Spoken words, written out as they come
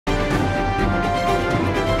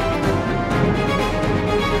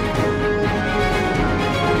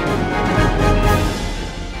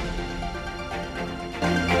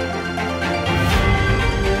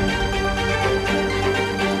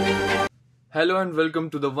Hello and welcome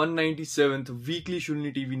to the 197th weekly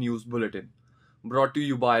Shoolini TV News Bulletin, brought to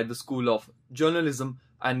you by the School of Journalism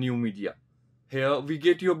and New Media. Here we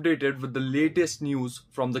get you updated with the latest news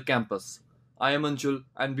from the campus. I am Anshul,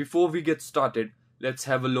 and before we get started, let's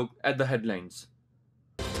have a look at the headlines.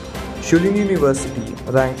 Shoolini University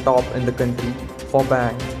ranked top in the country for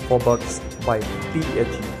bang for bucks by THE.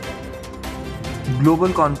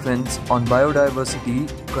 Global Conference on Biodiversity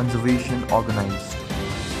Conservation organized.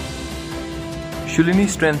 Shoolini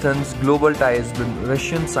strengthens global ties with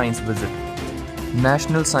Russian science visit.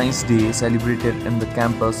 National Science Day celebrated in the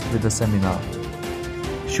campus with a seminar.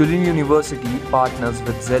 Shoolini University partners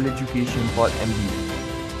with Zell Education for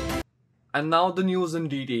MBA. And now the news in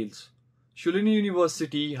details. Shoolini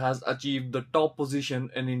University has achieved the top position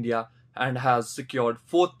in India and has secured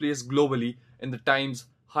 4th place globally in the Times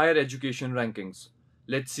Higher Education rankings.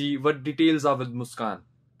 Let's see what details are with Muskan.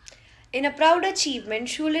 In a proud achievement,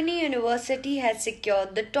 Shoolini University has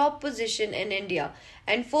secured the top position in India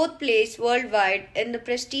and 4th place worldwide in the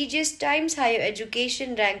prestigious Times Higher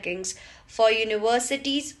Education rankings for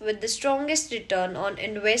universities with the strongest return on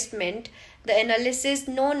investment. The analysis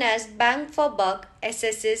known as Bang for Buck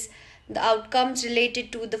assesses the outcomes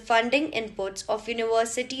related to the funding inputs of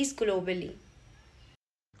universities globally.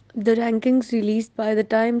 The rankings released by the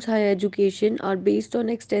Times Higher Education are based on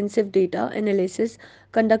extensive data analysis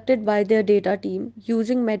conducted by their data team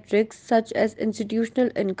using metrics such as institutional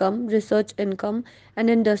income, research income, and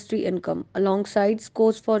industry income. Alongside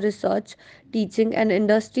scores for research, teaching, and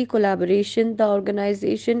industry collaboration, the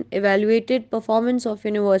organization evaluated performance of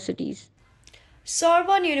universities.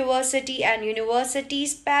 Sorbonne University and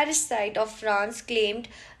Universities Paris site of France claimed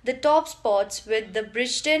the top spots, with the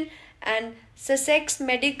Bristol and Sussex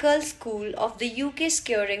Medical School of the UK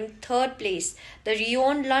securing 3rd place. The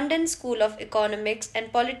renowned London School of Economics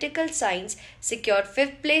and Political Science secured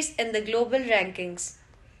 5th place in the global rankings.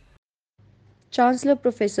 Chancellor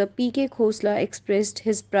Professor P.K. Khosla expressed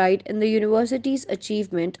his pride in the university's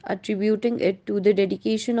achievement, attributing it to the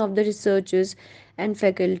dedication of the researchers and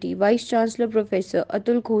faculty. Vice Chancellor Professor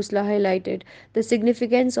Atul Khosla highlighted the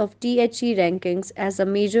significance of THE rankings as a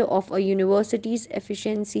measure of a university's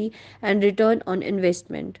efficiency and return on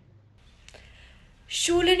investment.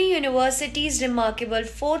 Shoolini University's remarkable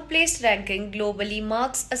 4th place ranking globally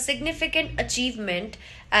marks a significant achievement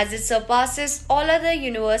as it surpasses all other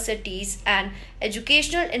universities and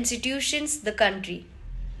educational institutions in the country.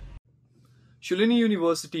 Shoolini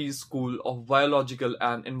University's School of Biological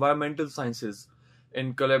and Environmental Sciences,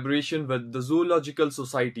 in collaboration with the Zoological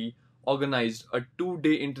Society, organized a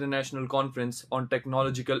 2-day international conference on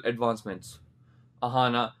technological advancements.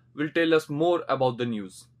 Ahana will tell us more about the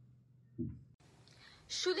news.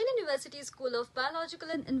 Shoolini University School of Biological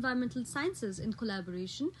and Environmental Sciences, in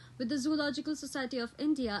collaboration with the Zoological Society of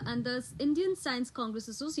India and the Indian Science Congress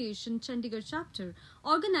Association Chandigarh chapter,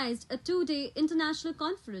 organized a 2-day international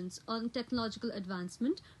conference on technological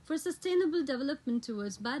advancement for sustainable development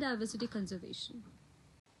towards biodiversity conservation.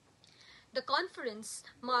 The conference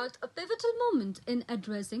marked a pivotal moment in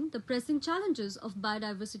addressing the pressing challenges of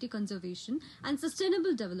biodiversity conservation and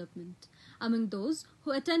sustainable development. Among those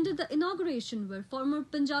who attended the inauguration were former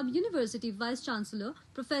Punjab University Vice Chancellor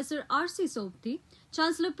Professor R.C. Sobti,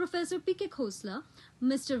 Chancellor Professor P.K. Khosla,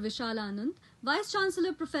 Mr. Vishal Anand, Vice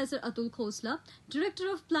Chancellor Professor Atul Khosla, Director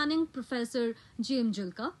of Planning Professor G.M.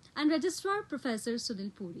 Julka, and Registrar Professor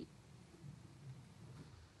Sunil Puri.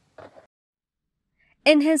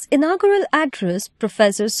 In his inaugural address,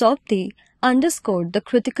 Professor Sobti underscored the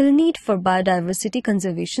critical need for biodiversity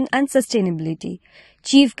conservation and sustainability.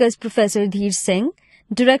 Chief guest Professor Dheer Singh,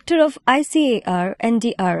 Director of ICAR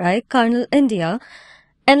NDRI, Karnal, India,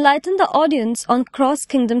 enlightened the audience on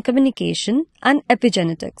cross-kingdom communication and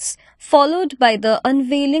epigenetics, followed by the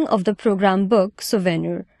unveiling of the program book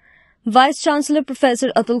Souvenir. Vice Chancellor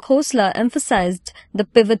Professor Atul Khosla emphasized the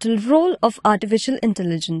pivotal role of artificial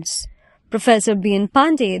intelligence. Professor B.N.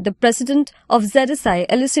 Pandey, the president of ZSI,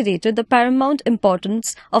 elucidated the paramount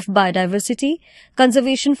importance of biodiversity,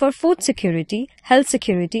 conservation for food security, health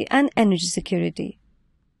security, and energy security.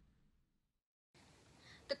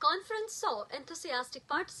 The conference saw enthusiastic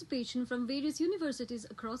participation from various universities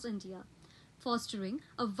across India, fostering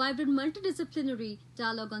a vibrant multidisciplinary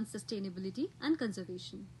dialogue on sustainability and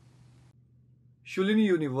conservation. Shoolini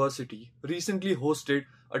University recently hosted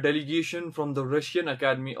a delegation from the Russian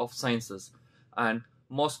Academy of Sciences and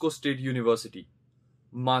Moscow State University,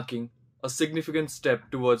 marking a significant step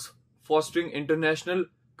towards fostering international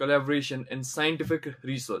collaboration in scientific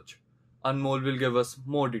research. Anmol will give us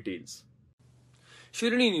more details.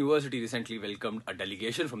 Shoolini University recently welcomed a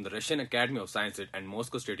delegation from the Russian Academy of Sciences and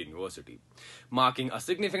Moscow State University, marking a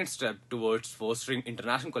significant step towards fostering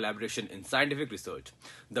international collaboration in scientific research.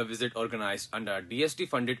 The visit, organized under a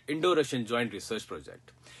DST-funded Indo-Russian joint research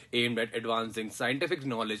project, aimed at advancing scientific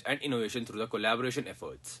knowledge and innovation through the collaboration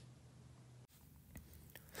efforts.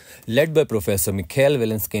 Led by Professor Mikhail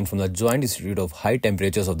Velinskin from the Joint Institute of High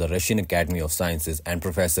Temperatures of the Russian Academy of Sciences and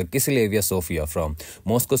Professor Kiselevia Sofia from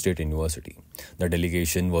Moscow State University. The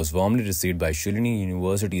delegation was warmly received by Shoolini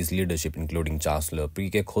University's leadership, including Chancellor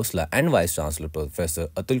P.K. Khosla and Vice Chancellor Professor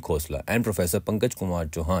Atul Khosla and Professor Pankaj Kumar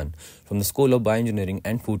Chauhan from the School of Bioengineering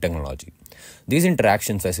and Food Technology. These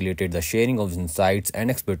interactions facilitated the sharing of insights and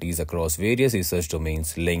expertise across various research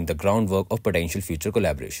domains, laying the groundwork of potential future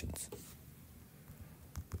collaborations.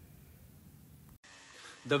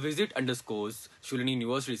 The visit underscores Shoolini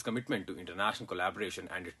University's commitment to international collaboration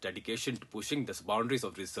and its dedication to pushing the boundaries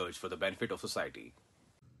of research for the benefit of society.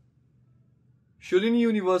 Shoolini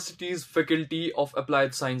University's Faculty of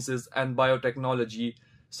Applied Sciences and Biotechnology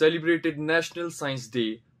celebrated National Science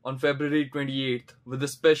Day on February 28th with the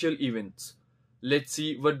special events. Let's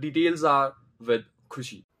see what details are with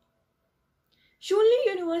Khushi.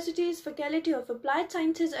 Shoolini University's Faculty of Applied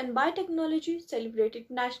Sciences and Biotechnology celebrated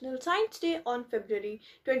National Science Day on February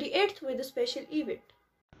 28th with a special event.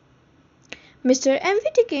 Mr. M.V.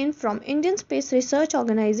 Tikane from Indian Space Research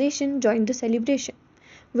Organization joined the celebration,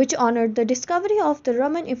 which honored the discovery of the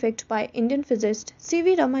Raman effect by Indian physicist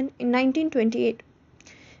C.V. Raman in 1928.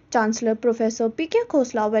 Chancellor Professor P.K.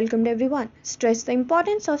 Khosla welcomed everyone, stressed the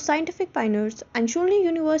importance of scientific pioneers and Shoolini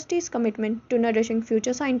University's commitment to nourishing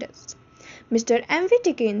future scientists. Mr. M.V.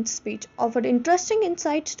 Tikane's speech offered interesting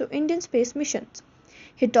insights to Indian space missions.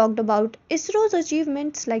 He talked about ISRO's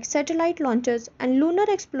achievements like satellite launches and lunar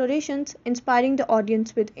explorations, inspiring the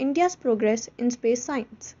audience with India's progress in space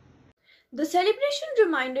science. The celebration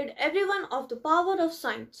reminded everyone of the power of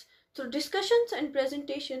science. Through discussions and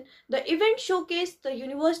presentation, the event showcased the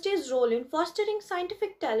university's role in fostering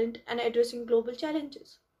scientific talent and addressing global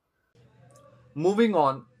challenges. Moving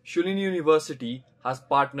on, Shoolini University has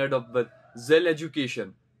partnered up with Zell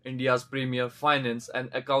Education, India's premier finance and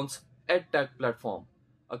accounts edtech platform.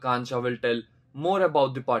 Akansha will tell more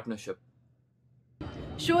about the partnership.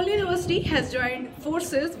 Shoolini University has joined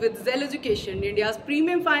forces with Zell Education, India's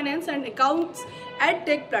premium finance and accounts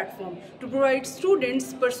edtech platform, to provide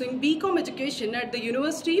students pursuing BCom education at the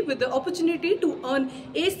university with the opportunity to earn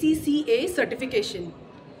ACCA certification.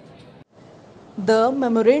 The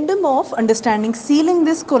Memorandum of Understanding sealing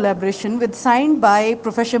this collaboration was signed by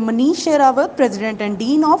Professor Manish Sherawat, President and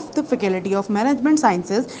Dean of the Faculty of Management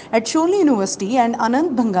Sciences at Shoolini University, and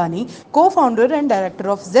Anand Bhangani, co-founder and director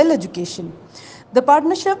of Zell Education. The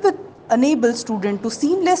partnership will enable students to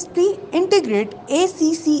seamlessly integrate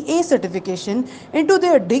ACCA certification into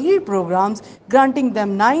their degree programs, granting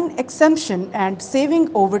them 9 exemptions and saving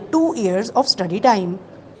over 2 years of study time.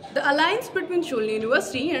 The alliance between Shoolini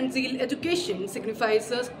University and Zell Education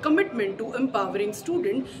signifies a commitment to empowering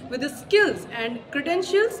students with the skills and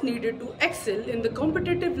credentials needed to excel in the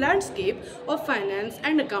competitive landscape of finance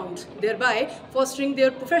and accounts, thereby fostering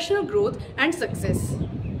their professional growth and success.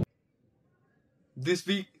 This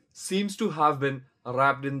week seems to have been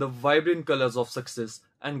wrapped in the vibrant colors of success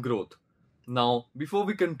and growth. Now, before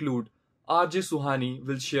we conclude, RJ Suhani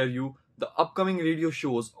will share you the upcoming radio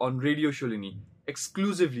shows on Radio Shoolini,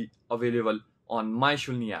 exclusively available on My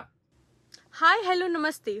Shoolini app. Hi, hello,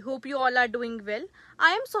 namaste. Hope you all are doing well.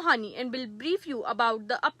 I am Sohani and will brief you about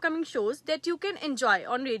the upcoming shows that you can enjoy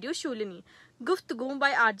on Radio Shoolini. Guftgu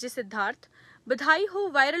by RJ Siddharth, Badhai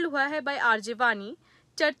Ho Viral Hua Hai by RJ Vani,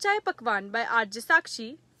 Charchaye Pakwan by RJ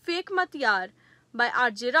Sakshi, Fake Mat Yaar by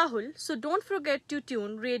RJ Rahul. So don't forget to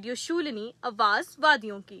tune Radio Shoolini, Awaaz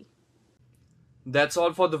Wadiyon Ki. That's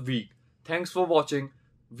all for the week. Thanks for watching.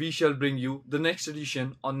 We shall bring you the next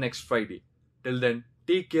edition on next Friday. Till then,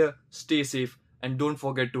 take care, stay safe, and don't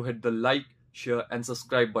forget to hit the like, share and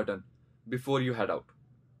subscribe button before you head out.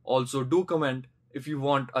 Also, do comment if you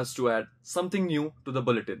want us to add something new to the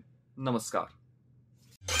bulletin. Namaskar.